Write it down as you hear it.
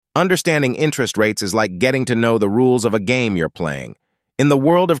Understanding interest rates is like getting to know the rules of a game you're playing. In the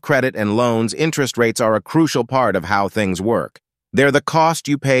world of credit and loans, interest rates are a crucial part of how things work. They're the cost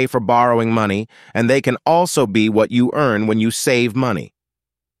you pay for borrowing money, and they can also be what you earn when you save money.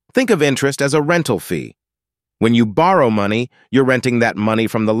 Think of interest as a rental fee. When you borrow money, you're renting that money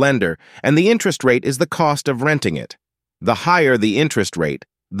from the lender, and the interest rate is the cost of renting it. The higher the interest rate,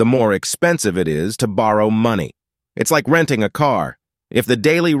 the more expensive it is to borrow money. It's like renting a car. If the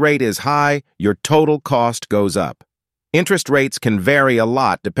daily rate is high, your total cost goes up. Interest rates can vary a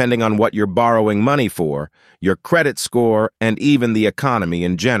lot depending on what you're borrowing money for, your credit score, and even the economy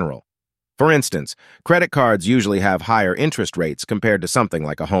in general. For instance, credit cards usually have higher interest rates compared to something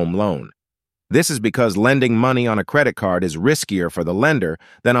like a home loan. This is because lending money on a credit card is riskier for the lender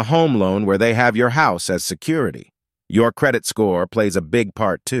than a home loan where they have your house as security. Your credit score plays a big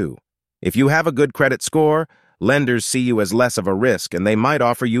part too. If you have a good credit score, lenders see you as less of a risk and they might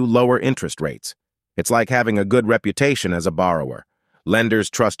offer you lower interest rates. It's like having a good reputation as a borrower. Lenders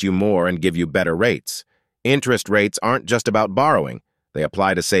trust you more and give you better rates. Interest rates aren't just about borrowing. They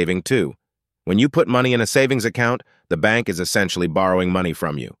apply to saving too. When you put money in a savings account, the bank is essentially borrowing money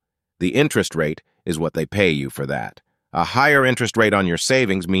from you. The interest rate is what they pay you for that. A higher interest rate on your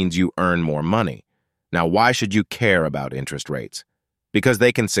savings means you earn more money. Now, why should you care about interest rates? Because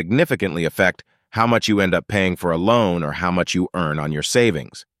they can significantly affect how much you end up paying for a loan or how much you earn on your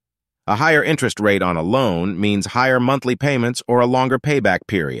savings. A higher interest rate on a loan means higher monthly payments or a longer payback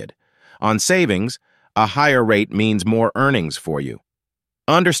period. On savings, a higher rate means more earnings for you.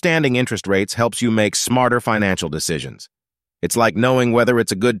 Understanding interest rates helps you make smarter financial decisions. It's like knowing whether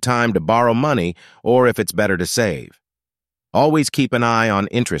it's a good time to borrow money or if it's better to save. Always keep an eye on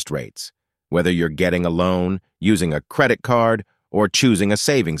interest rates, whether you're getting a loan, using a credit card, or choosing a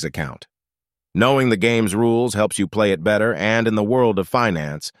savings account. Knowing the game's rules helps you play it better, and in the world of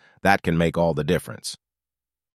finance, that can make all the difference.